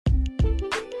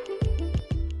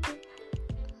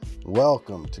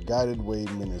Welcome to Guided Way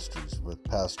Ministries with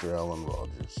Pastor Alan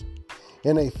Rogers.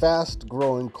 In a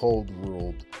fast-growing cold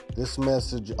world, this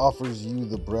message offers you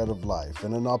the bread of life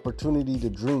and an opportunity to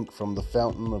drink from the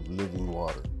fountain of living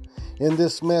water. In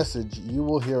this message, you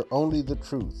will hear only the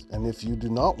truth, and if you do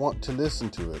not want to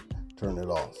listen to it, turn it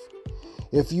off.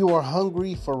 If you are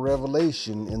hungry for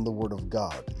revelation in the Word of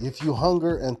God, if you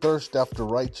hunger and thirst after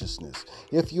righteousness,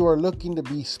 if you are looking to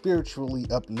be spiritually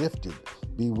uplifted,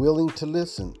 be willing to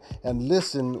listen and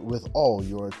listen with all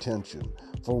your attention.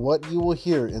 For what you will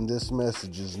hear in this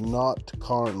message is not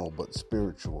carnal but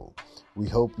spiritual. We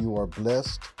hope you are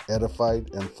blessed, edified,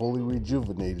 and fully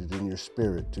rejuvenated in your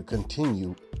spirit to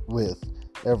continue with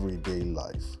everyday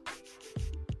life.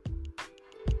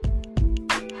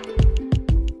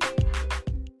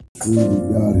 Truly,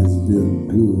 God has been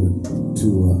good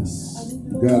to us.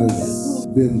 God has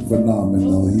been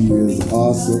phenomenal. He is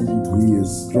awesome. He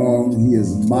is strong. He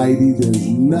is mighty. There's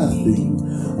nothing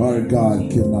our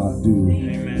God cannot do.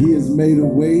 He has made a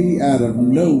way out of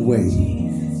no way.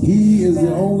 He is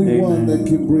the only one that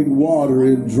can bring water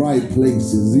in dry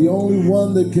places. The only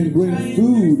one that can bring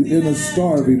food in a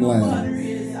starving land.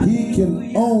 He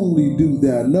can only do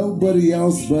that. Nobody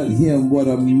else but Him. What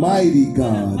a mighty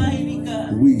God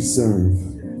we serve.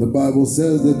 The Bible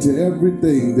says that to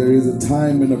everything there is a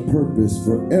time and a purpose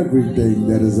for everything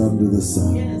that is under the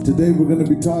sun. Today we're going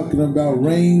to be talking about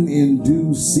rain in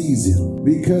due season.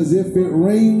 Because if it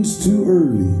rains too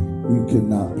early, you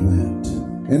cannot plant.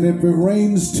 And if it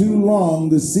rains too long,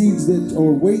 the seeds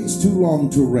or waits too long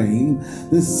to rain,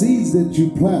 the seeds that you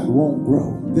plant won't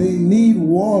grow. They need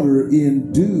water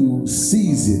in due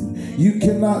season. You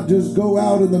cannot just go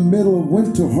out in the middle of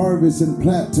winter harvest and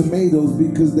plant tomatoes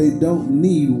because they don't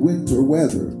need winter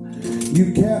weather.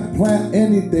 You can't plant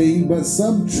anything, but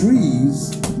some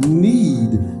trees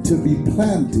need to be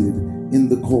planted in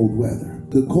the cold weather.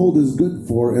 The cold is good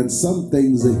for, and some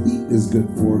things the heat is good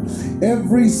for.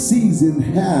 Every season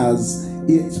has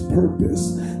its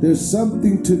purpose. There's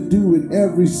something to do in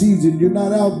every season. You're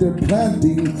not out there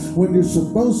planting when you're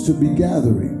supposed to be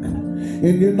gathering.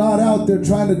 And you're not out there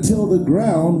trying to till the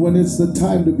ground when it's the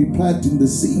time to be planting the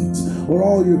seeds. Or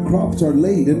all your crops are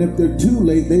late. And if they're too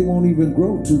late, they won't even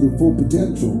grow to the full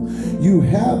potential. You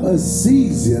have a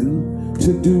season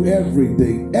to do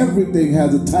everything. Everything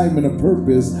has a time and a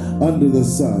purpose under the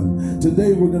sun.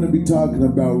 Today we're going to be talking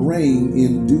about rain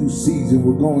in due season.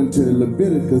 We're going to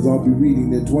Leviticus. I'll be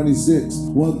reading in 26,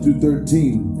 1 through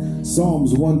 13.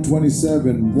 Psalms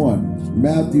 127, 1.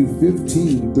 Matthew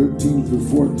 15, 13 through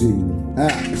 14.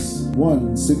 Acts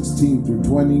 1, 16 through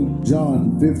 20.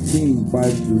 John 15,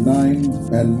 5 through 9.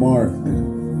 And Mark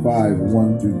 5,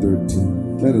 1 through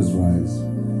 13. Let us rise.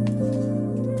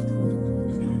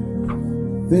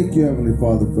 Thank you, Heavenly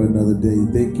Father, for another day.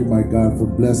 Thank you, my God, for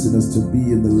blessing us to be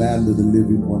in the land of the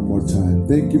living one more time.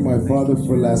 Thank you, my Father,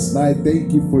 for last night.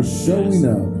 Thank you for showing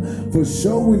up, for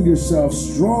showing yourself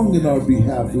strong in our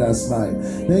behalf last night.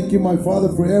 Thank you, my Father,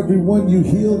 for everyone you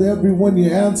healed, everyone you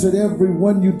answered,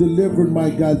 everyone you delivered, my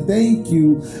God. Thank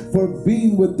you for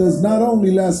being with us not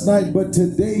only last night, but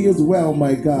today as well,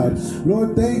 my God.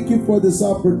 Lord, thank you for this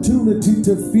opportunity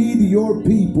to feed your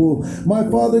people. My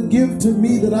Father, give to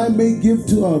me that I may give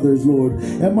to others, Lord.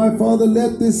 And my Father,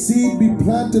 let this seed be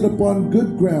planted upon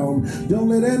good ground. Don't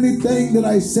let anything that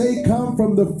I say come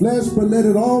from the flesh, but let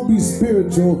it all be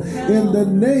spiritual. In the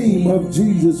name of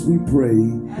Jesus we pray.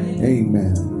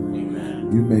 Amen.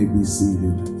 You may be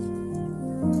seated.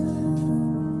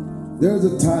 There's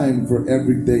a time for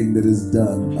everything that is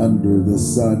done under the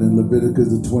sun. In Leviticus,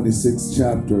 the 26th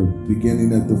chapter,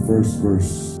 beginning at the first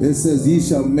verse, it says, "Ye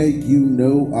shall make you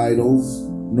no idols,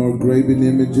 nor graven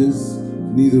images,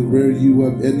 neither rear you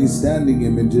up any standing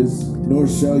images, nor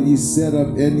shall ye set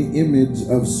up any image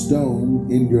of stone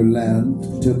in your land,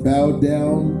 to bow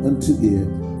down unto it.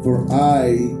 For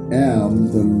I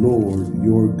am the Lord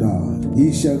your God.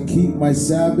 Ye shall keep my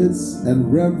Sabbaths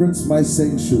and reverence my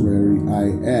sanctuary. I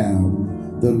am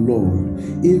the Lord.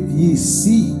 If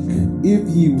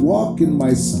ye walk in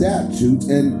my statutes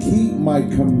and keep my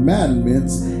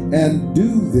commandments and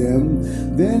do them,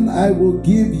 then I will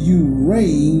give you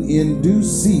rain in due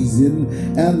season,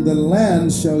 and the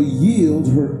land shall yield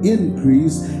her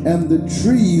increase, and the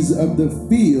trees of the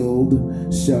field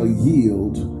shall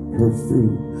yield her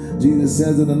fruit." Jesus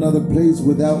says in another place,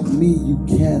 without me you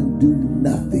can do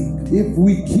nothing. if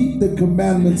we keep the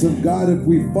commandments of God, if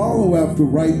we follow after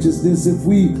righteousness, if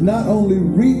we not only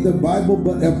read the Bible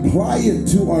but apply it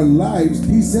to our lives,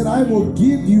 he said, I will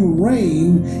give you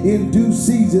rain in due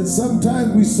season.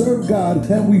 Sometimes we serve God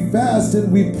and we fast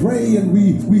and we pray and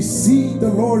we seek the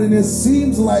Lord, and it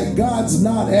seems like God's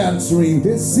not answering.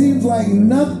 It seems like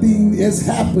nothing is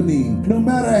happening. No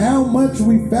matter how much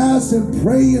we fast and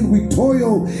pray and we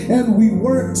toil and we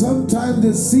work, sometimes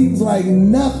it seems like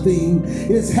nothing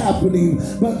is happening.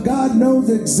 But God knows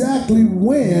exactly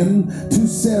when to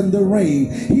send the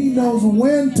rain. He knows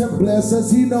when to bless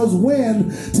us. He knows when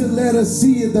to let us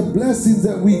see the blessings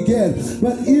that we get.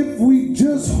 But if we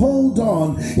just hold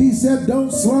on, he said,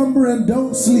 don't slumber and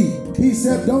don't sleep. He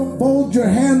said, don't fold your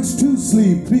hands to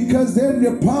sleep, because then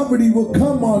your poverty will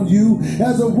come on you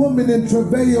as a woman in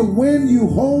travail. When you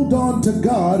hold on to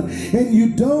God and you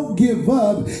don't give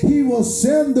up, he will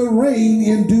send the rain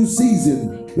in due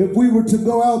season. If we were to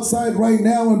go outside right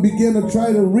now and begin to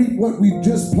try to reap what we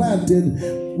just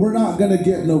planted, we're not going to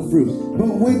get no fruit.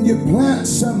 But when you plant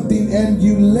something and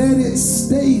you let it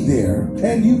stay there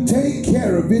and you take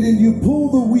care of it and you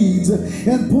pull the weeds,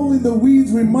 and pulling the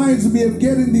weeds reminds me of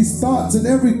getting these thoughts and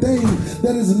everything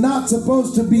that is not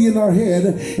supposed to be in our head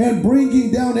and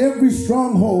bringing down every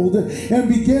stronghold and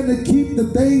begin to keep the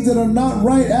things that are not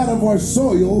right out of our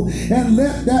soil and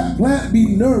let that plant be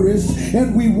nourished,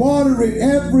 and we water it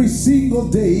every single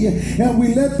day and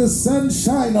we let the sun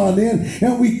shine on it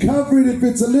and we cover it if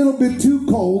it's a little bit too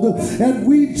cold, and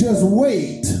we just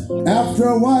wait. After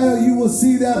a while you will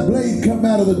see that blade come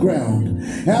out of the ground.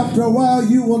 After a while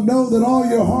you will know that all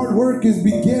your hard work is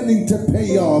beginning to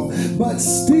pay off, but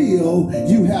still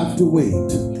you have to wait.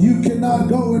 You cannot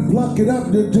go and pluck it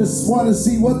up to just want to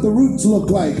see what the roots look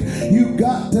like. You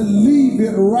got to leave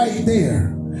it right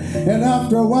there. And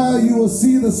after a while you will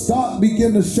see the stalk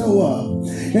begin to show up.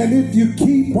 And if you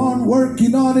keep on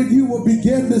working on it, you will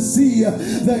begin to see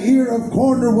the ear of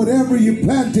corn or whatever you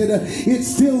planted. It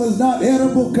still is not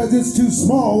edible because it's too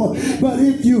small. But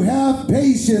if you have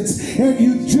patience and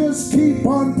you just keep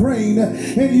on praying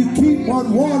and you keep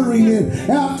on watering it,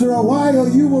 after a while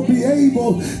you will be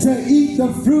able to eat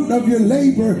the fruit of your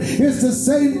labor. It's the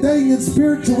same thing in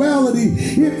spirituality.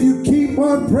 If you keep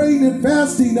on praying and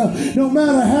fasting, no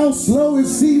matter how slow it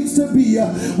seems to be,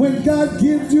 when God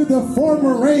gives you the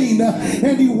former rain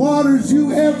and he waters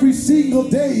you every single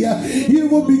day, you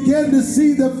will begin to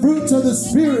see the fruits of the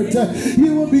Spirit.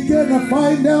 You will begin to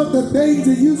find out the things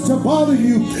that used to bother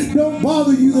you don't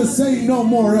bother you the same no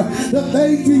more. The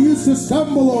things you used to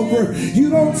stumble over, you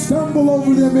don't stumble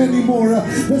over them anymore.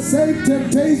 The same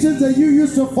temptations that you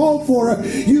used to fall for,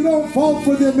 you don't fall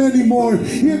for them anymore.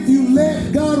 If you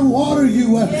let God water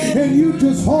you and you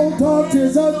just hold on to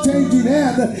his unchanging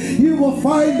hand, you will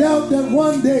find out that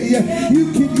one day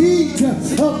you can eat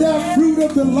of that fruit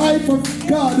of the life of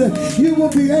God. You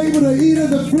will be able to eat of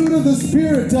the fruit of the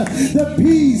Spirit, the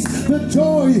peace, the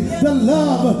joy, the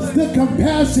love, the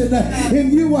compassion,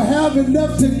 and you will have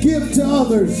enough to give to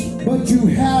others. But you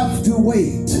have to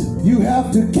wait. You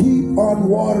have to keep on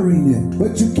watering it,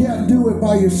 but you can't do it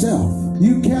by yourself.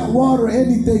 You can't water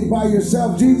anything by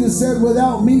yourself. Jesus said,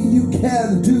 without me, you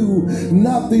can do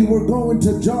nothing. We're going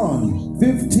to John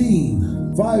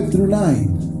 15, 5 through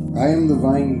 9. I am the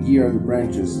vine, ye are the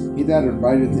branches. He that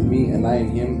abideth in me, and I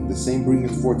in him, the same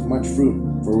bringeth forth much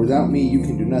fruit. For without me you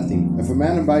can do nothing. If a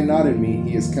man abide not in me,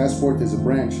 he is cast forth as a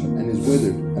branch, and is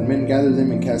withered. And men gather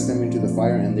them and cast them into the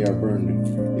fire, and they are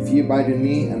burned. If ye abide in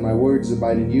me, and my words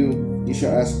abide in you, ye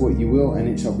shall ask what ye will, and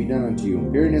it shall be done unto you.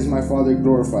 Herein is my Father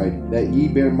glorified, that ye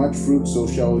bear much fruit, so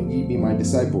shall ye be my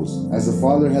disciples. As the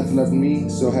Father hath loved me,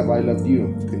 so have I loved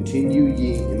you. Continue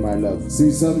ye in my love.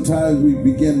 See, sometimes we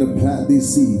begin to plant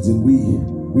these seeds, and we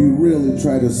really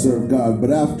try to serve God,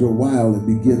 but after a while it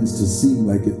begins to seem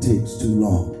like it takes too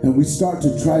long. And we start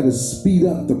to try to speed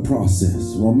up the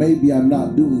process. Well, maybe I'm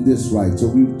not doing this right, so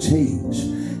we change,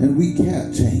 and we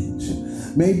can't change.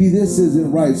 Maybe this isn't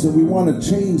right, so we want to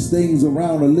change things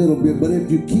around a little bit, but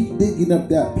if you keep digging up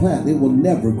that plant, it will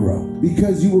never grow,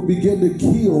 because you will begin to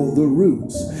kill the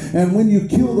roots. And when you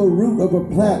kill the root of a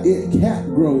plant, it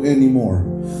can't grow anymore.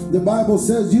 The Bible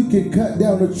says you can cut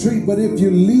down a tree, but if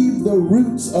you leave the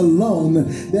roots alone,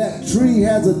 that tree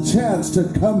has a chance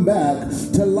to come back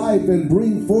to life and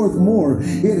bring forth more.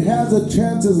 It has a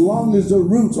chance as long as the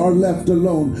roots are left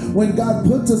alone. When God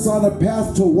puts us on a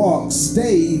path to walk,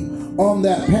 stay on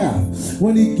that path.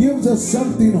 When he gives us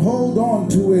something, hold on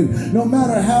to it. No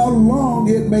matter how long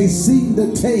it may seem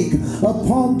to take. A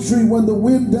palm tree, when the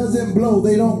wind doesn't blow,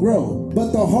 they don't grow.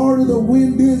 But the harder the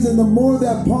wind is and the more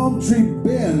that palm tree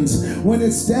bends, when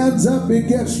it stands up, it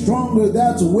gets stronger.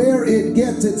 That's where it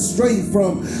gets its strength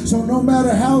from. So no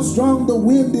matter how strong the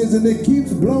wind is and it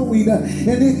keeps blowing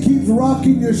and it keeps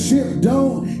rocking your ship,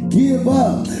 don't give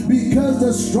up. Because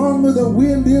the stronger the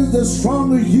wind is, the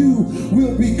stronger you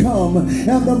will become.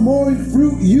 And the more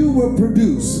fruit you will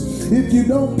produce. If you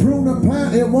don't prune a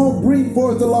plant, it won't bring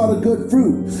forth a lot of good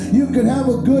fruit. You can have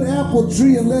a good apple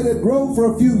tree and let it grow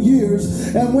for a few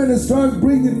years, and when it starts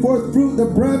bringing forth fruit, the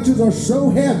branches are so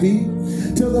heavy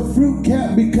till the fruit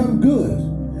can't become good.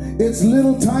 It's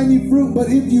little tiny fruit, but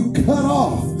if you cut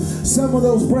off some of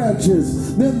those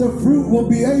branches, then the fruit will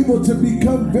be able to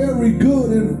become very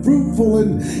good and fruitful,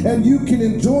 and you can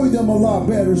enjoy them a lot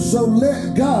better. So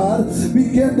let God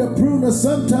begin to prune us.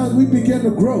 Sometimes we begin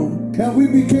to grow and we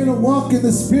begin to walk in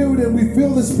the Spirit and we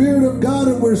feel the Spirit of God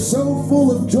and we're so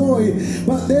full of joy.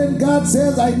 But then God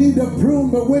says, I need to prune.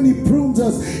 But when he prunes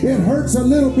us, it hurts a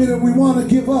little bit and we want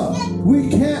to give up. We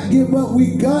can't give up.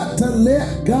 We got to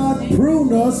let God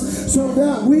prune us so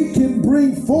that we can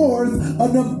bring forth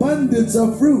an abundance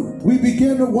of fruit. We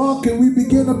begin to walk and we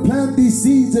begin to plant these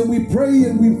seeds and we pray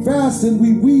and we fast and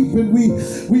we weep and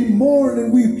we mourn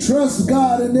and we trust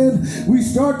God, and then we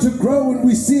start to grow and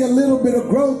we see a little bit of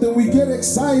growth and we get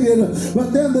excited.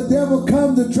 But then the devil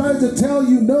comes and tries to tell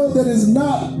you no, that is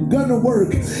not gonna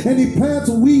work, and he plants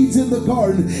weeds in the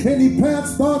garden, and he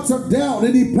plants thoughts of doubt,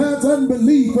 and he plants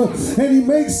unbelief, and he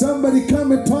makes somebody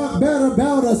come and talk bad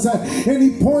about us, and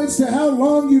he points to how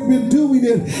long you've been doing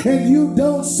it and you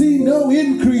don't see no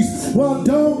increase. Well,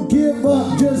 don't give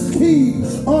up. Just keep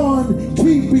on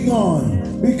keeping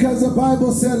on, because the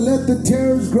Bible said let the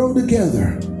tares grow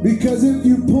together. Because if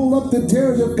you pull up the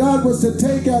tares, if God was to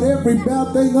take out every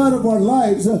bad thing out of our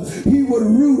lives, he would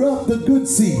root up the good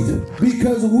seed.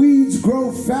 Because weeds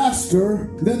grow faster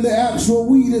than the actual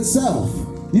weed itself.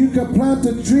 You can plant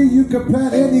a tree, you can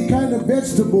plant any kind of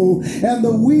vegetable, and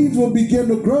the weeds will begin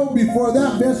to grow before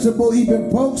that vegetable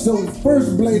even pokes the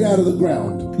first blade out of the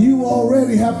ground. You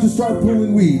already have to start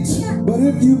pulling weeds. But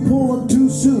if you pull them too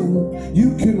soon,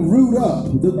 you can root up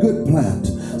the good plant.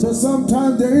 So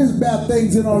sometimes there is bad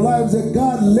things in our lives that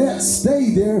God lets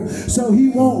stay there so he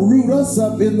won't root us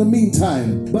up in the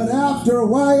meantime. But after a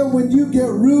while, when you get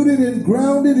rooted and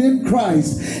grounded in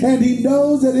Christ, and he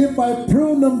knows that if I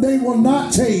prune them, they will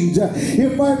not change.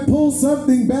 If I pull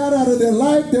something bad out of their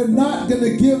life, they're not going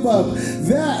to give up.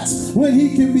 That's when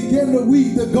he can begin to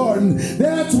weed the garden.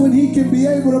 That's when he can be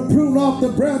able to prune off the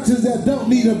branches that don't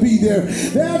need to be there.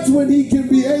 That's when he can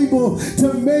be able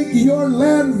to make your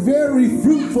land very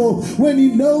fruitful, when he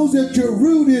knows that you're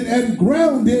rooted and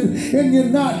grounded and you're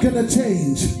not going to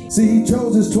change. See, he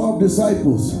chose his 12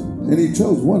 disciples, and he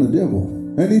chose one a devil.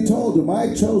 And he told them,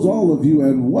 I chose all of you,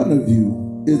 and one of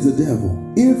you is a devil.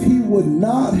 If he would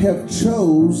not have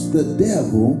chose the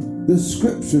devil, the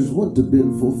scriptures wouldn't have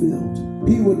been fulfilled.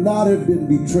 He would not have been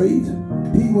betrayed.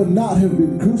 He would not have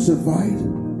been crucified.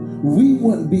 We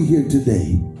wouldn't be here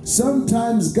today.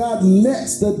 Sometimes God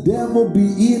lets the devil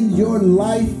be in your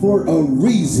life for a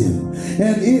reason,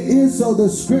 and it is so the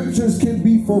scriptures can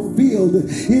be fulfilled.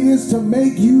 It is to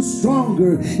make you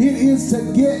stronger. It is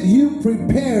to get you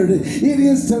prepared. It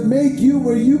is to make you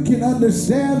where you can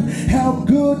understand how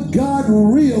good God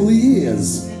really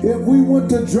is. If we went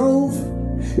to drove,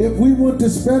 if we went to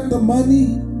spend the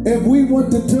money, if we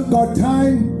went to took our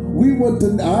time,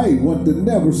 I wouldn't have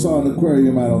never saw an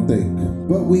aquarium, I don't think.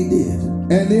 But we did.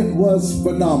 And it was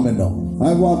phenomenal.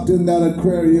 I walked in that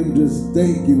aquarium just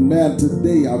thinking, man,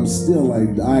 today I'm still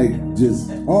like, I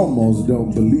just almost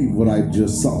don't believe what I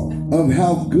just saw of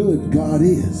how good God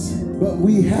is. But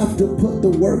we have to put the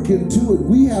work into it.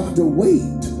 We have to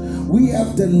wait. We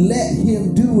have to let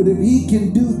him do it. If he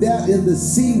can do that in the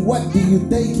sea, what do you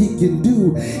think he can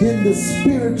do in the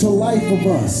spiritual life of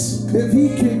us? If he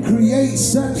can create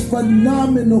such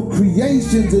phenomenal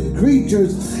creations and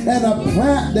creatures and a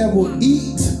plant that will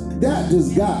eat, that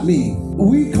just got me.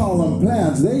 We call them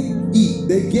plants. They eat.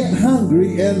 They get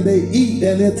hungry and they eat,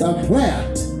 and it's a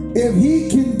plant. If he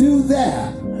can do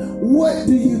that, what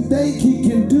do you think he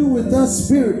can do with us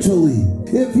spiritually?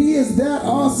 If he is that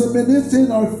awesome and it's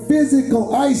in our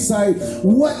physical eyesight,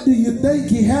 what do you think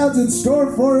he has in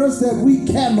store for us that we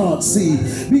cannot see?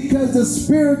 Because the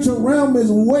spiritual realm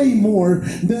is way more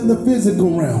than the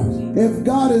physical realm. If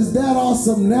God is that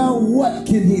awesome now, what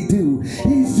can he do?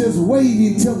 He's just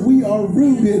waiting till we are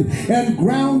rooted and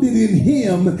grounded in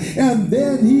him, and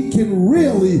then he can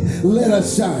really let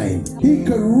us shine. He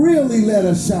could really let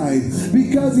us shine,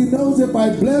 because he knows if I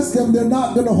bless them, they're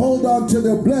not going to hold on to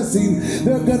their blessing.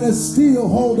 They're going to still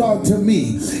hold on to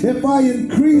me. If I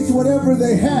increase whatever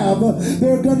they have,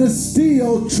 they're going to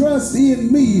still trust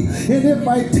in me. And if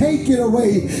I take it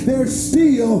away, they're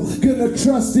still going to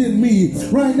trust in me.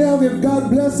 Right now, if God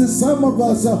blesses some of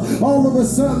us, all of a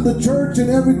sudden the church and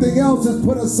everything else is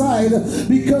put aside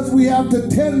because we have to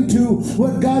tend to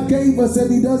what God gave us,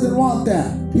 and he doesn't want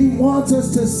that. He wants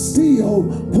us to still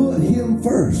put him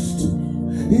first.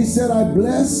 He said, I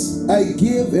bless, I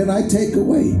give, and I take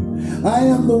away. I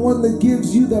am the one that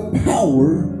gives you the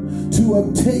power to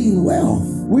obtain wealth.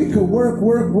 We could work,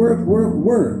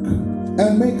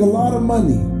 and make a lot of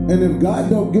money. And if God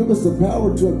don't give us the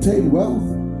power to obtain wealth,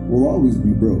 we'll always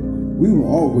be broke. We will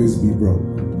always be broke.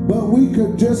 But we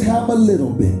could just have a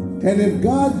little bit. And if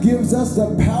God gives us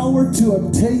the power to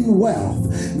obtain wealth,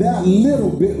 that little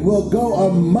bit will go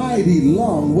a mighty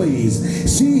long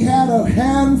ways. She had a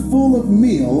handful of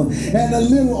meal and a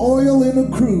little oil in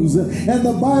a cruse. And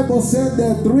the Bible said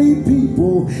that 3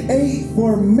 people ate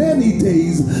for many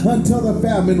days until the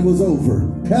famine was over.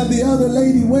 And the other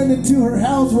lady went into her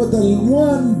house with the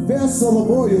 1 vessel of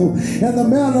oil. And the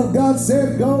man of God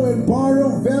said, go and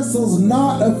borrow vessels,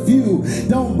 not a few.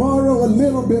 Don't borrow a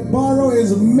little bit, borrow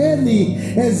as many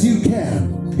as you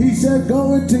can. He said,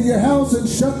 go into your house and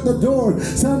shut the door.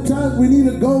 Sometimes we need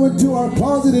to go into our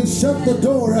closet and shut the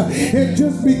door and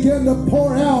just begin to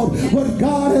pour out what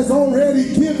God has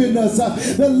already given us.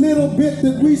 The little bit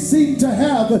that we seem to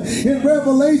have. In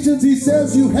Revelations, he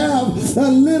says you have a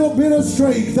little bit of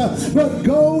strength, but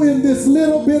go in this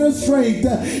little bit of strength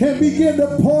and begin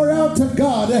to pour out to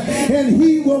God, and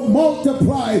he will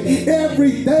multiply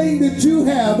everything that you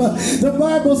have. The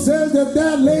Bible says that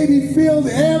that lady filled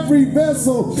every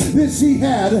vessel that she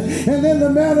had, and then the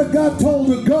man of God told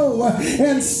her, go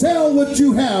and sell what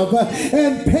you have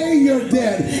and pay your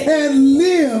debt and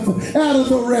live out of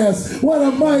the rest. What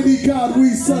a mighty God we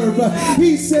serve.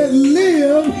 He said,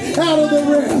 live out of the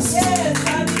rest.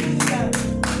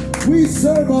 We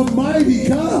serve a mighty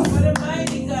God. What a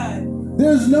mighty God.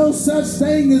 There's no such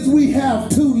thing as we have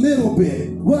too little bit.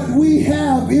 What we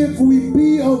have, if we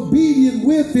be obedient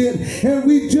with it and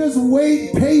we just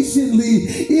wait patiently,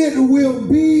 it will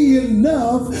be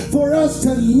enough for us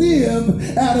to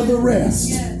live out of the rest.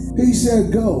 Yes. He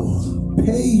said, go,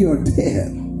 pay your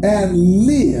debt and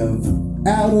live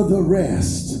out of the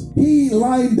rest. He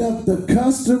lined up the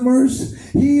customers.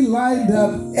 He lined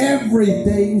up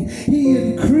everything. He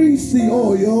increased the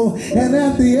oil. And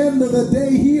at the end of the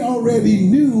day, he already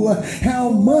knew how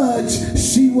much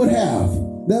she would have.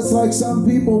 That's like some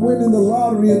people win in the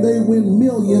lottery and they win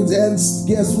millions, and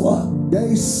guess what?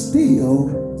 They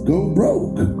still go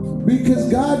broke. Because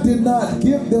God did not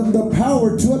give them the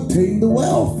power to obtain the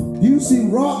wealth. You see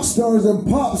rock stars and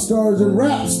pop stars and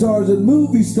rap stars and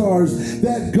movie stars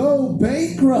that go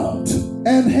bankrupt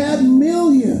and had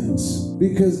millions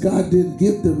because God didn't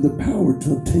give them the power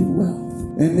to obtain wealth.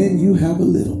 And then you have a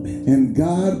little bit, and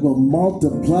God will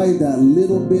multiply that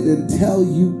little bit until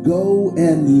you go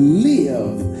and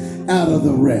live out of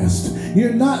the rest.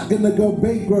 You're not going to go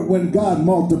bankrupt when God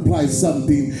multiplies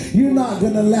something. You're not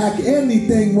going to lack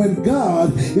anything when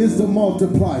God is the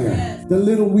multiplier. The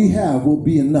little we have will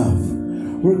be enough.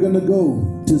 We're going to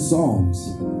go to Psalms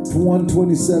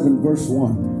 127 verse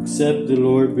 1. Except the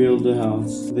Lord build the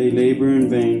house, they labor in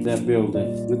vain that build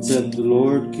it. Except the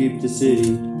Lord keep the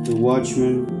city, the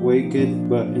watchman waketh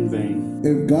but in vain.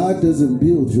 If God doesn't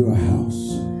build your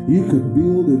house, you could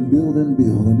build and build and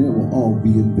build, and it will all be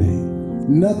in vain.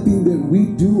 Nothing that we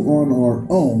do on our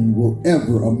own will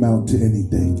ever amount to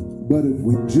anything. But if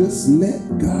we just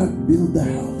let God build the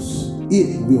house,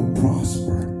 it will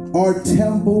prosper. Our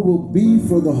temple will be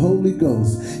for the Holy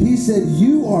Ghost. He said,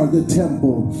 you are the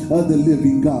temple of the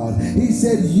living God. He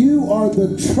said, you are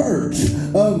the church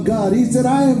of God. He said,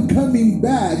 I am coming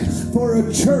back for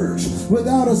a church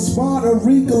without a spot, a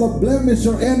wrinkle, a blemish,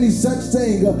 or any such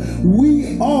thing.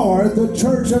 We are the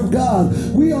church of God.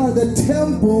 We are the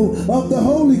temple of the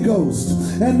Holy Ghost.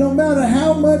 And no matter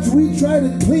how much we try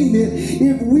to clean it,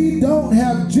 if we don't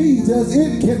have Jesus,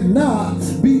 it cannot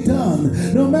be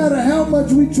done. No matter how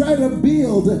much we try to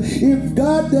build, if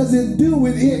God doesn't do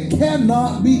it, it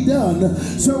cannot be done.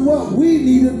 So what we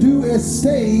need to do is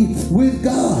stay with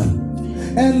God.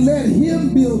 and let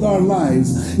Him build our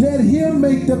lives. Let Him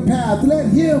make the path. Let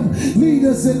Him lead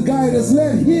us and guide us.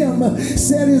 Let Him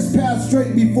set His path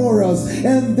straight before us,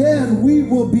 and then we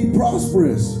will be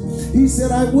prosperous. He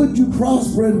said, I would you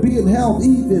prosper and be in health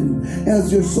even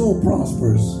as your soul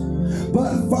prospers.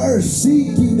 But first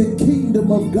seek ye the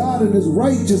kingdom of God and His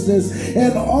righteousness,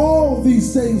 and all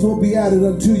these things will be added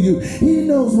unto you. He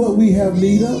knows what we have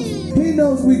need of. He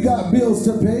knows we got bills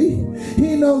to pay.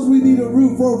 He knows we need a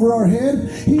roof over our head.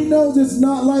 He knows it's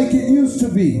not like it used to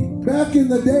be. Back in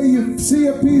the day, you see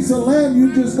a piece of land,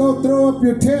 you just go throw up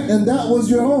your tent and that was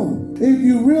your home. If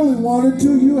you really wanted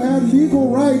to, you had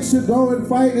legal rights to go and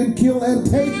fight and kill and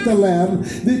take the land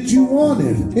that you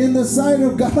wanted. In the sight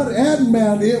of God and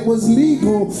man, it was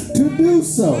legal to do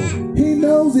so. He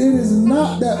knows it is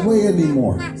not that way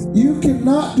anymore. You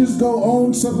cannot just go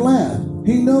own some land.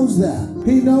 He knows that.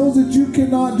 He knows that you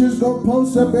cannot just go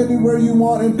post up anywhere you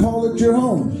want and call it your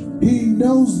home. He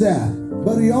knows that.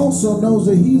 But He also knows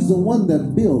that He's the one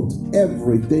that built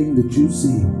everything that you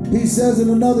see. He says in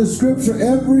another scripture,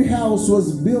 every house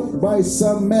was built by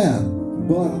some man,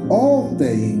 but all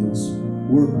things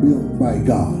were built by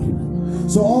God.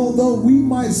 So although we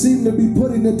might seem to be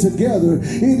putting it together,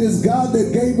 it is God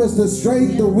that gave us the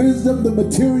strength, the wisdom, the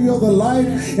material, the life,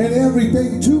 and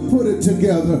everything to put it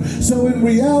together. So in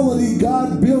reality,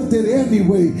 God built it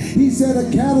anyway. He said, a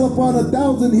cattle upon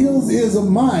 1,000 hills is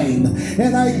mine,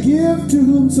 and I give to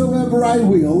whomsoever I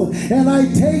will, and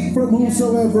I take from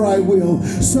whomsoever I will.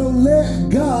 So let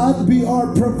God be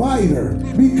our provider,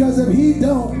 because if He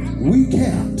don't, we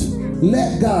can't.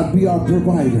 Let God be our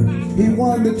provider. He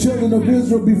warned the children of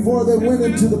Israel before they went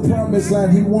into the promised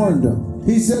land. He warned them.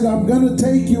 He said, I'm going to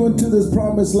take you into this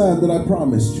promised land that I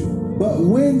promised you. But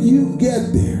when you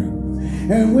get there,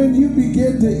 and when you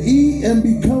begin to eat and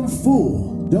become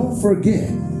full, don't forget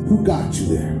who got you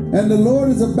there. And the Lord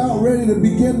is about ready to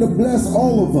begin to bless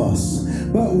all of us.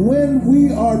 But when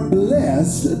we are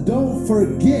blessed, don't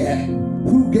forget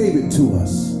who gave it to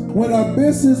us. When our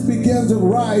business begins to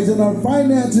rise and our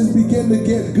finances begin to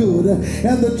get good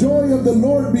and the joy of the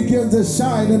Lord begins to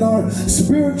shine and our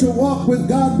spiritual walk with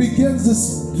God begins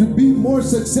to be more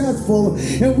successful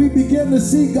and we begin to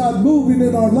see God moving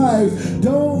in our lives,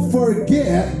 don't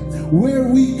forget where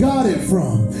we got it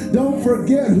from. Don't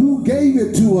forget who gave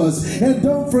it to us. And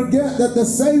don't forget that the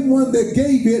same one that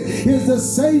gave it is the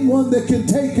same one that can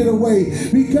take it away.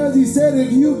 Because He said,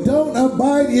 if you don't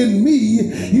abide in me,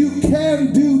 you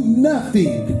can do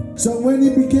nothing. So when He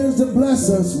begins to bless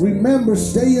us, remember,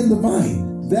 stay in the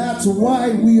vine. That's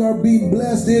why we are being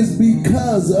blessed, is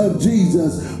because of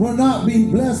Jesus. We're not being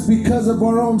blessed because of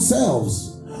our own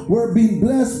selves. We're being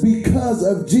blessed because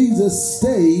of Jesus.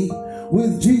 Stay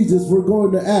with Jesus. We're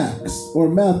going to Acts or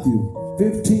Matthew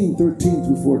 15, 13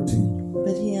 through 14.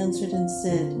 But He answered and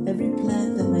said, every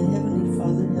plant that my heavenly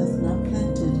Father hath not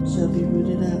planted shall be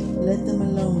rooted up. Let them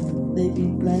alone. They be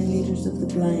blind leaders of the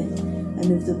blind.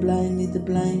 And if the blind lead the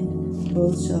blind,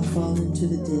 both shall fall into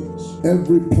the ditch.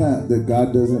 Every plant that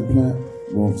God doesn't plant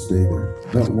won't stay there.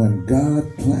 But when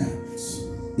God plants,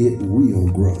 it will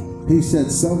grow. He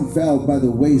said some fell by the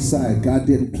wayside. God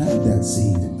didn't plant that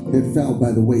seed. It fell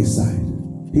by the wayside.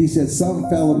 He said some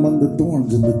fell among the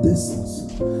thorns and the thistles.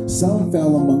 Some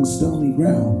fell among stony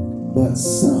ground. But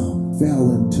some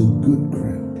fell into good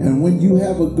ground. And when you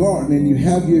have a garden and you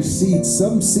have your seeds,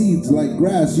 some seeds like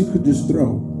grass you could just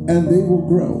throw and they will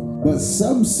grow. But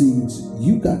some seeds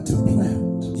you got to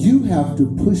plant. You have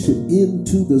to push it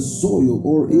into the soil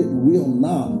or it will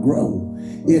not grow.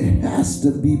 It has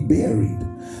to be buried.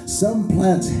 Some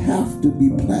plants have to be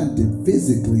planted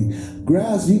physically.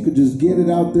 Grass, you could just get it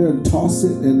out there and toss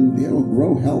it and it'll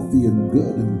grow healthy and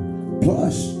good and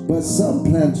plush. But some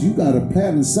plants you got to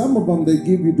plant, and some of them, they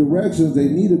give you directions. They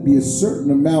need to be a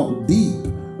certain amount deep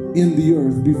in the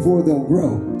earth before they'll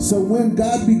grow. So when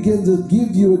God begins to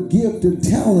give you a gift and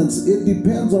talents, it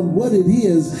depends on what it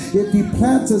is. If He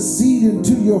plants a seed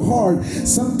into your heart,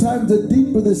 sometimes the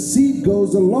deeper the seed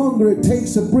goes, the longer it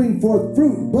takes to bring forth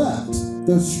fruit, but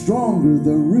the stronger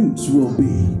the roots will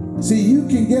be. See, you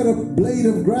can get a blade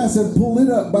of grass and pull it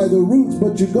up by the roots,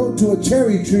 but you go to a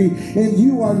cherry tree and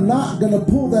you are not going to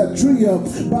pull that tree up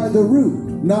by the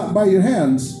root, not by your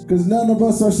hands, because none of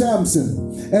us are Samson.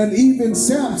 And even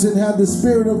Samson had the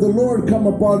Spirit of the Lord come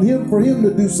upon him for him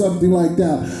to do something like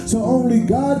that. So only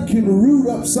God can root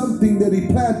up something that He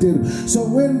planted. So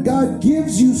when God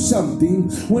gives you something,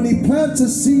 when He plants a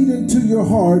seed into your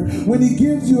heart, when He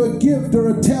gives you a gift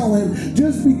or a talent,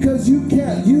 just because you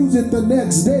can't use it the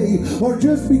next day, or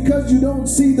just because you don't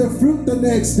see the fruit the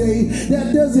next day,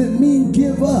 that doesn't mean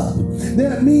give up.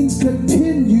 That means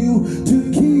continue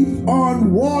to keep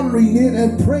on watering it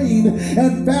and praying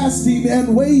and fasting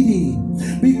and waiting.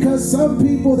 Because some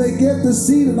people, they get the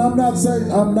seed, and I'm not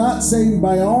saying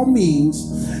by all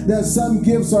means that some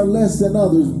gifts are less than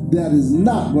others. That is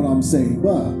not what I'm saying.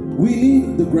 But we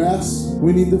need the grass,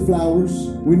 we need the flowers,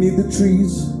 we need the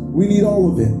trees, we need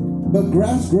all of it. But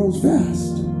grass grows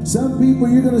fast. Some people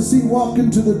you're going to see walk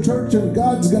into the church and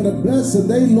God's going to bless, and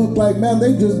they look like, man,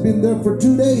 they've just been there for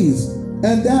 2 days.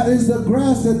 And that is the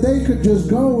grass that they could just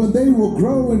go, and they will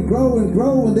grow and grow and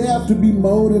grow, and they have to be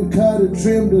mowed and cut and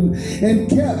trimmed and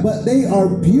kept. But they are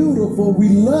beautiful. We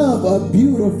love a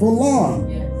beautiful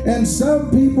lawn. And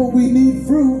some people, we need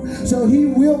fruit, so he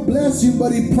will bless you,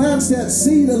 but he plants that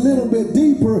seed a little bit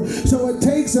deeper, so it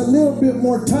takes a little bit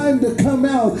more time to come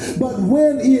out. But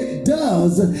when it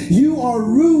does, you are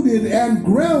rooted and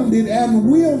grounded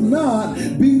and will not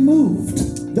be moved.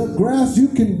 The grass, you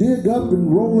can dig up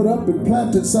and roll it up and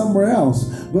plant it somewhere else,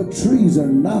 but trees are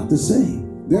not the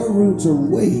same. Their roots are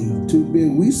way too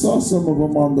big. We saw some of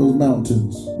them on those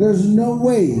mountains. There's no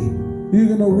way you're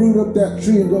going to root up that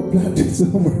tree and go plant it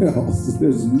somewhere else.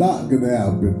 It's not going to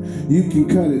happen. You can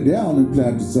cut it down and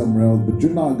plant it somewhere else, but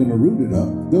you're not going to root it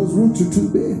up. Those roots are too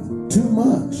big, too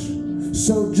much.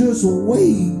 So just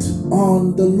wait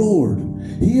on the Lord.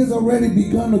 He has already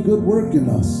begun a good work in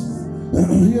us.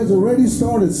 He has already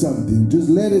started something. Just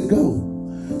let it go.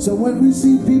 So when we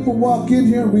see people walk in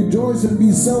here and rejoice and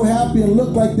be so happy and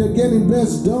look like they're getting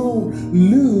blessed, don't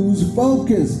lose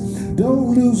focus.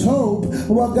 Don't lose hope.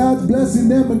 Well, God's blessing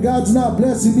them and God's not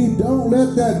blessing me. Don't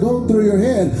let that go through your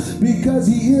head, because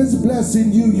he is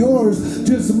blessing you. Yours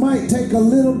just might take a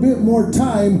little bit more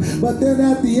time, but then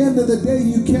at the end of the day,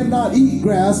 you cannot eat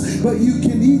grass, but you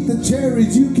can eat the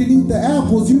cherries, you can eat the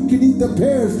apples, you can eat the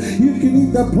pears, you can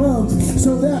eat the plums.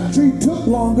 So that tree took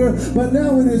longer, but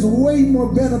now it is way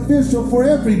more beneficial for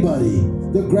everybody.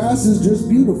 The grass is just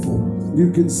beautiful. You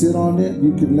can sit on it,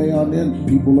 you can lay on it.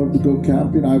 People love to go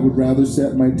camping. I would rather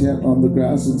set my tent on the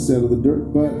grass instead of the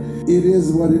dirt, but it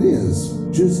is what it is.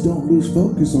 Just don't lose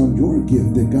focus on your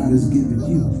gift that God has given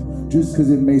you, just because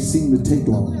it may seem to take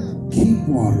long. Keep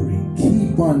watering,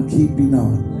 keep on keeping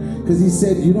on, because he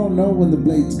said you don't know when the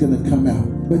blade's going to come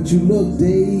out, but you look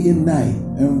day and night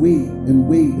and wait,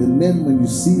 and then when you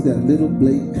see that little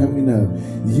blade coming up,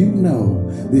 you know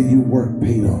that your work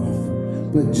paid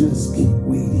off. But just keep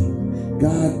waiting.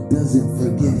 God doesn't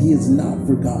forget. He has not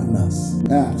forgotten us.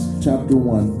 Acts chapter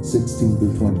 1, 16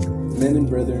 through 20. Men and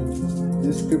brethren,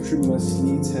 this scripture must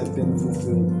needs have been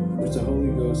fulfilled, which the Holy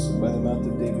Ghost by the mouth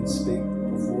of David spake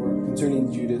before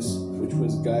concerning Judas, which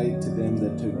was guide to them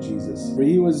that took Jesus. For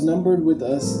he was numbered with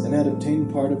us, and had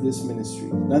obtained part of this ministry.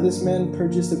 Now this man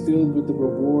purchased a field with the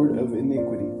reward of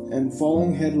iniquity, and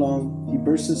falling headlong, he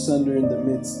burst asunder in the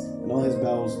midst, and all his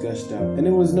bowels gushed out. And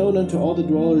it was known unto all the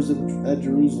dwellers at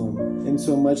Jerusalem,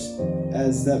 insomuch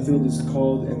as that field is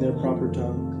called in their proper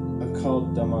tongue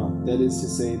Akeldama, that is to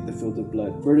say, the field of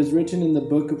blood. For it is written in the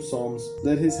book of Psalms,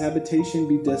 let his habitation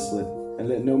be desolate, and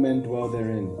let no man dwell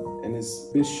therein, and his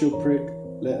bishopric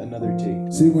let another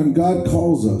take. See, when God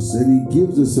calls us and he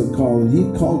gives us a call, and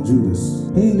he called Judas.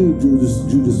 He knew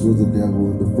Judas was the devil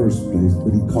in the first place,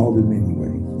 but he called him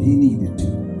anyway. He needed to.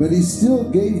 But he still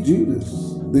gave Judas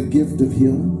the gift of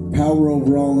healing, power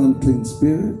over all unclean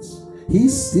spirits. He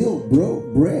still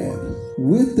broke bread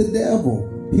with the devil.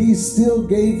 He still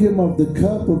gave him of the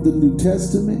cup of the New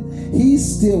Testament. He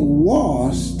still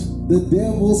washed the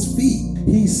devil's feet.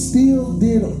 He still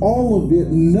did all of it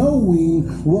knowing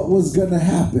what was going to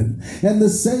happen. And the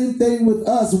same thing with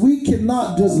us. We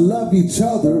cannot just love each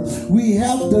other. We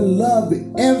have to love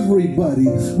everybody.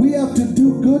 We have to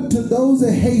do good to those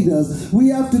that hate us. We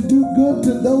have to do good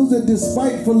to those that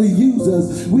despitefully use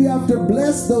us. We have to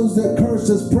bless those that curse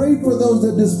us. Pray for those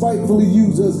that despitefully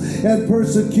use us and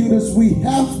persecute us. We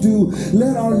have to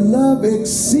let our love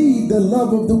exceed the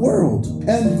love of the world.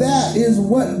 And that is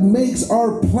what makes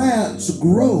our plants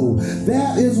grow.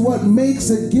 That is what makes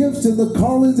the gifts and the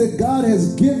callings that God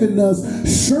has given us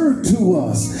sure to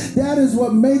us. That is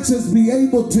what makes us be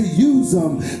able to use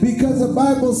them, because the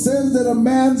Bible says that a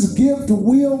man's gift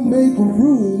will make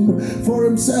room for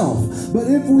himself.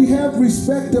 But if we have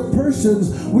respect of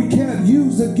persons, we can't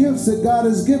use the gifts that God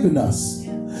has given us.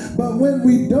 But when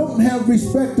we don't have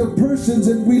respect of persons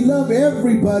and we love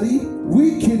everybody,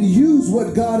 we can use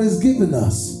what God has given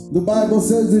us. The Bible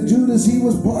says that Judas, he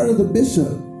was part of the bishop.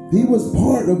 He was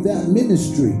part of that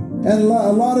ministry. And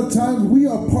a lot of times we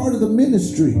are part of the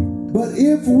ministry. But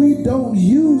if we don't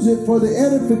use it for the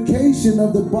edification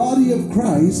of the body of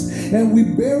Christ, and we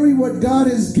bury what God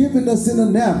has given us in a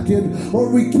napkin, or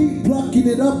we keep plucking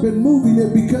it up and moving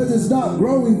it because it's not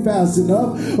growing fast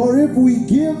enough, or if we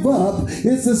give up,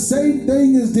 it's the same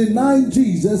thing as denying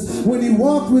Jesus when he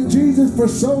walked with Jesus for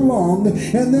so long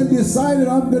and then decided,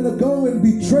 I'm going to go and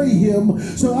betray him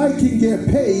so I can get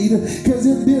paid, because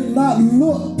it did not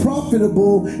look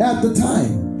profitable at the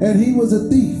time. And he was a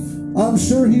thief. I'm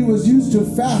sure he was used to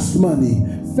fast money,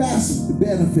 fast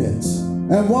benefits.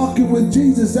 And walking with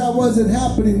Jesus, that wasn't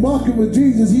happening. Walking with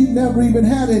Jesus, he never even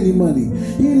had any money.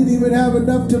 He didn't even have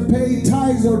enough to pay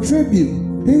tithes or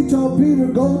tribute. He told Peter,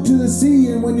 go to the sea,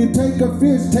 and when you take a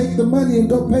fish, take the money and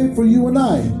go pay for you and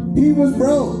I. He was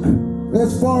broke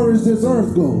as far as this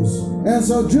earth goes. And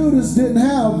so Judas didn't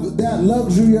have that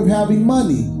luxury of having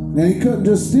money. Now, he couldn't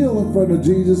just steal in front of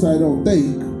Jesus, I don't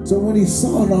think. So when he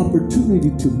saw an opportunity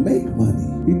to make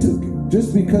money, he took it.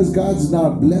 Just because God's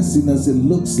not blessing us, it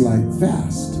looks like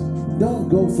fast. Don't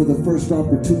go for the first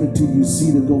opportunity you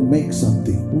see to go make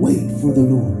something. Wait for the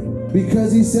Lord.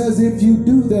 Because he says, if you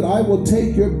do that, I will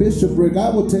take your bishopric, I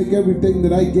will take everything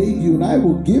that I gave you, and I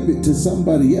will give it to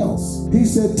somebody else. He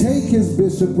said, take his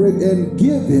bishopric and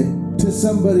give it to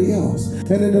somebody else.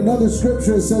 And in another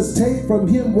scripture it says, take from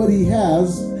him what he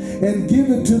has and give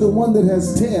it to the one that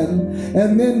has 10,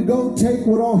 and then go take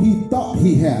what all he thought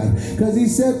he had. Because he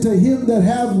said, to him that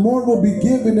has more will be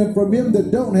given, and from him that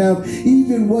don't have,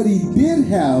 even what he did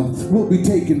have will be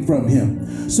taken from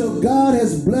him. So God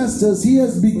has blessed us. He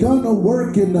has begun a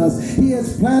work in us. He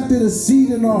has planted a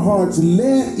seed in our hearts.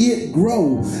 Let it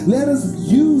grow. Let us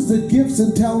use the gifts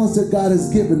and talents that God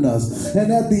has given us.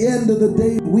 And at the end of the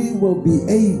day, we will be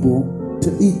able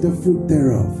to eat the fruit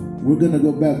thereof. We're going to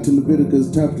go back to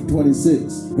Leviticus chapter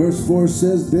 26. Verse 4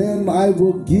 says, then I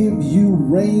will give you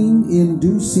rain in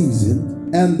due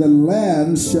season, and the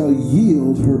land shall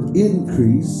yield her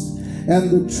increase,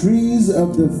 and the trees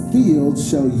of the field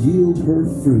shall yield her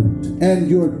fruit. And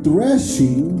your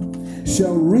threshing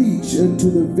shall reach unto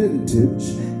the vintage,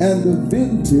 and the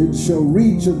vintage shall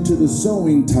reach unto the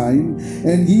sowing time,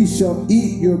 and ye shall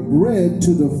eat your bread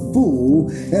to the full,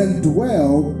 and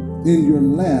dwell in your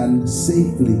land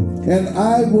safely. And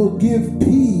I will give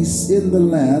peace in the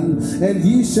land, and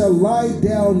ye shall lie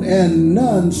down, and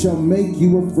none shall make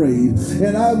you afraid.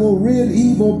 And I will rid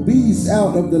evil beasts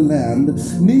out of the land,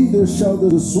 neither shall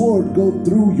the sword go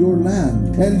through your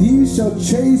land. And ye shall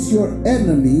chase your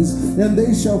enemies, and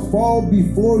they shall fall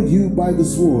before you by the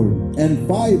sword. And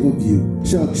 5 of you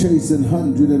shall chase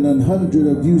 100, and 100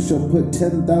 of you shall put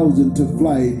 10,000 to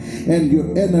flight, and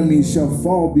your enemies shall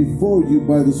fall before you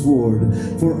by the sword.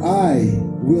 For I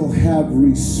will have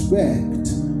respect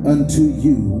unto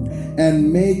you,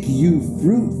 and make you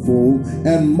fruitful,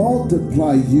 and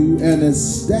multiply you, and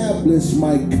establish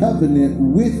my covenant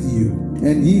with you.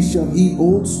 And ye shall eat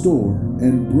old store,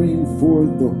 and bring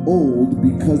forth the old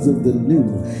because of the new.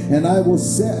 And I will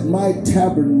set my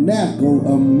tabernacle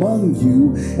among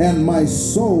you, and my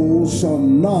soul shall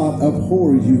not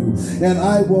abhor you. And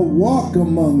I will walk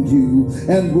among you,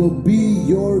 and will be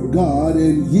your God,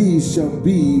 and ye shall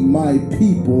be my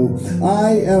people.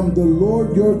 I am the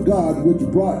Lord your God,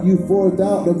 which brought you forth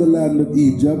out of the land of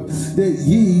Egypt, that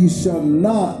ye shall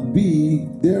not be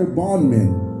their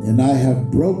bondmen. And I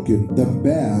have broken the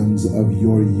bands of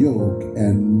your yoke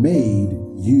and made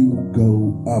you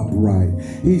go upright.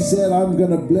 He said, I'm going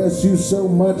to bless you so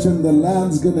much, and the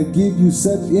land's going to give you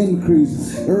such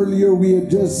increase. Earlier we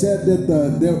had just said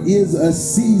that there is a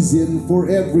season for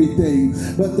everything,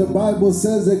 but the Bible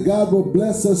says that God will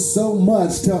bless us so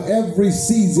much till every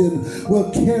season will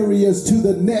carry us to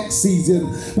the next season.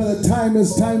 By the time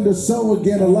it's time to sow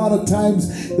again, a lot of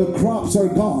times the crops are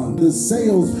gone, the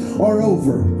sales are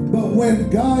over. But when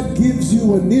God gives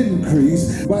you an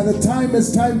increase, by the time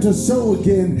it's time to sow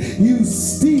again, you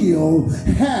still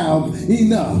have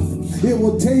enough. It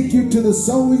will take you to the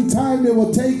sowing time. It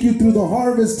will take you through the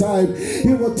harvest time.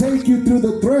 It will take you through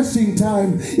the threshing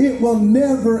time. It will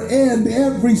never end.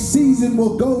 Every season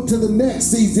will go to the next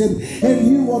season,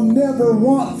 and you will never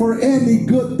want for any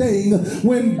good thing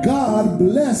when God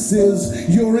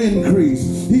blesses your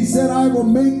increase. He said, I will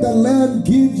make the land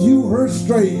give you her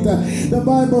strength. The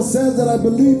Bible says that, I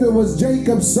believe it was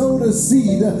Jacob sowed a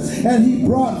seed, and he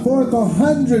brought forth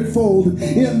 100-fold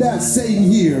in that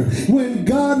same year. When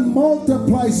God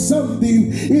multiplies something,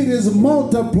 it is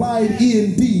multiplied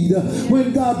indeed.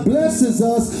 When God blesses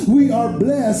us, we are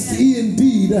blessed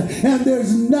indeed. And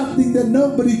there's nothing that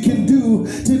nobody can do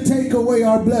to take away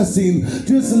our blessing.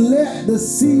 Just let the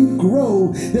seed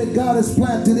grow that God has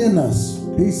planted in us.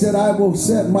 He said, I will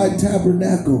set my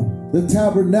tabernacle The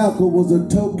tabernacle was a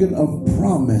token of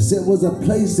promise. It was a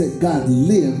place that God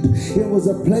lived. It was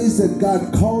a place that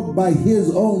God called by his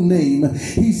own name.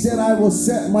 He said, I will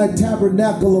set my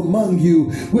tabernacle among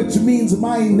you, which means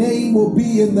my name will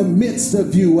be in the midst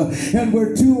of you. And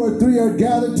where 2 or 3 are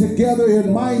gathered together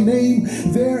in my name,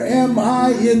 there am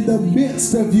I in the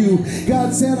midst of you.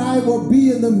 God said, I will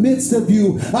be in the midst of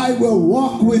you. I will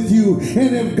walk with you.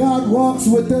 And if God walks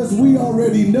with us, we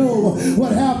already know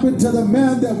what happened to the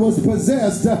man that was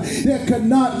possessed, that could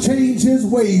not change his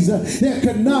ways, that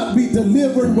could not be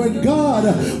delivered. When God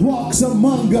walks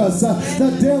among us,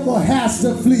 the devil has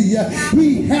to flee.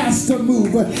 He has to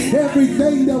move.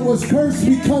 Everything that was cursed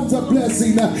becomes a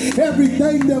blessing.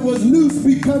 Everything that was loose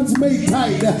becomes made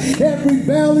tight. Every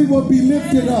valley will be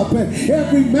lifted up.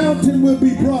 Every mountain will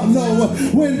be brought low.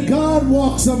 When God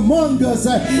walks among us,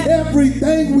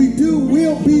 everything we do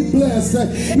will be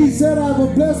blessed. He said, I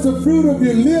will bless the fruit of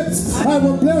your lips. I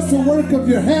will bless the work of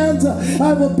your hands.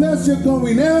 I will bless your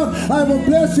going out. I will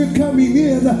bless your coming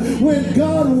in. When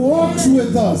God walks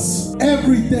with us,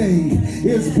 everything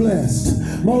is blessed.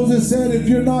 Moses said, if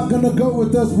you're not going to go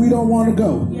with us, we don't want to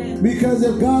go. Because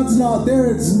if God's not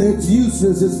there, it's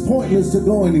useless. It's pointless to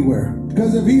go anywhere.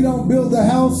 Because if he don't build the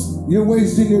house, you're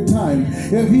wasting your time.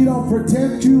 If he don't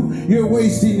protect you, you're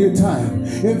wasting your time.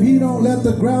 If he don't let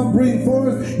the ground bring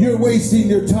forth, you're wasting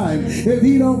your time. If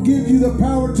he don't give you the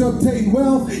power to obtain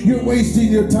wealth, you're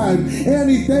wasting your time.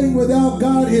 Anything without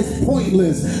God is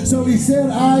pointless. So he said,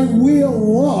 I will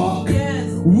walk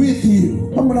with you.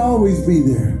 I'm going to always be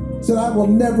there. He said, I will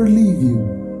never leave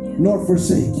you nor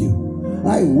forsake you.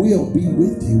 I will be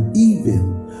with you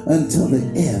even until the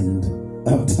end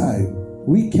of time.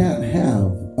 We can't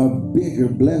have a bigger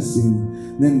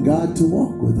blessing than God to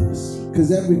walk with us,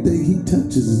 because everything he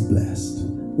touches is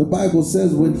blessed. The Bible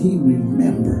says when he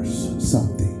remembers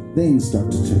something, things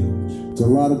start to change. It's a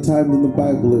lot of times in the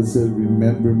Bible it says,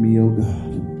 remember me, O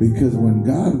God. Because when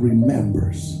God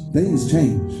remembers, things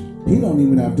change. He don't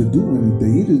even have to do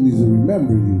anything. He just needs to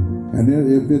remember you. And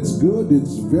if it's good,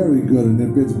 it's very good. And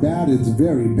if it's bad, it's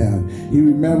very bad. He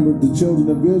remembered the children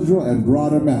of Israel and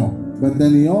brought them out. But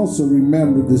then he also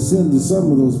remembered the sins of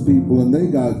some of those people, and they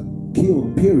got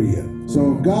killed, period.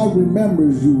 So if God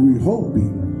remembers you, we're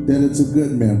hoping that it's a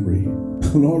good memory.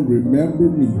 Lord, remember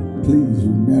me. Please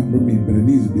remember me. But it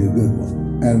needs to be a good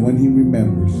one. And when he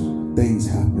remembers, things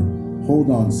happen.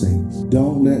 Hold on, saints.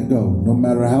 Don't let go, no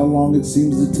matter how long it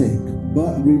seems to take.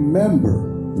 But remember,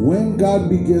 when God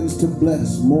begins to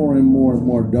bless more and more and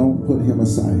more, don't put him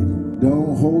aside.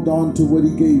 Don't hold on to what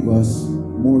he gave us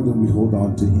more than we hold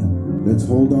on to him. Let's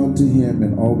hold on to him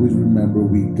and always remember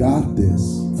we got this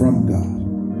from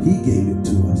God. He gave it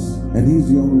to us, and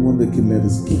he's the only one that can let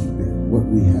us keep it, what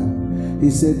we have. He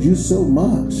said, you sow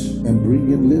much and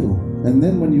bring in little. And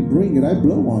then when you bring it, I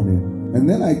blow on it. And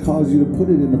then I cause you to put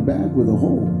it in a bag with a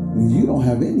hole. And you don't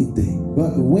have anything.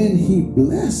 But when he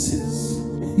blesses,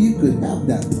 you could have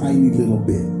that tiny little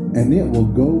bit. And it will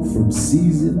go from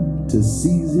season to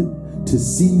season to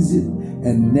season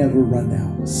and never run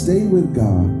out. Stay with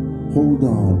God. Hold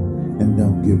on and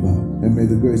don't give up. And may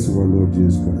the grace of our Lord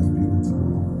Jesus Christ be with you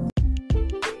all.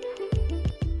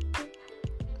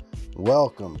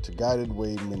 Welcome to Guided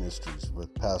Way Ministries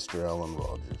with Pastor Alan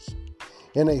Rogers.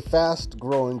 In a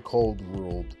fast-growing cold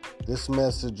world, this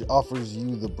message offers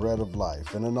you the bread of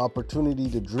life and an opportunity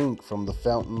to drink from the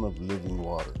fountain of living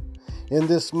water. In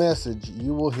this message,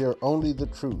 you will hear only the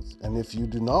truth, and if you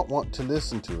do not want to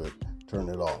listen to it, turn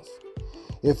it off.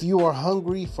 If you are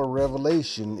hungry for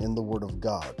revelation in the Word of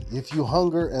God, if you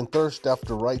hunger and thirst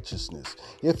after righteousness,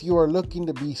 if you are looking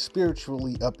to be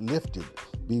spiritually uplifted,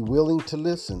 be willing to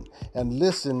listen and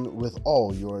listen with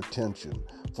all your attention.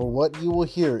 For what you will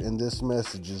hear in this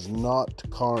message is not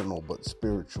carnal but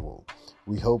spiritual.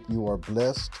 We hope you are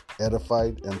blessed,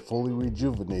 edified, and fully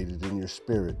rejuvenated in your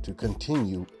spirit to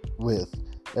continue with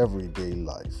everyday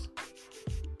life.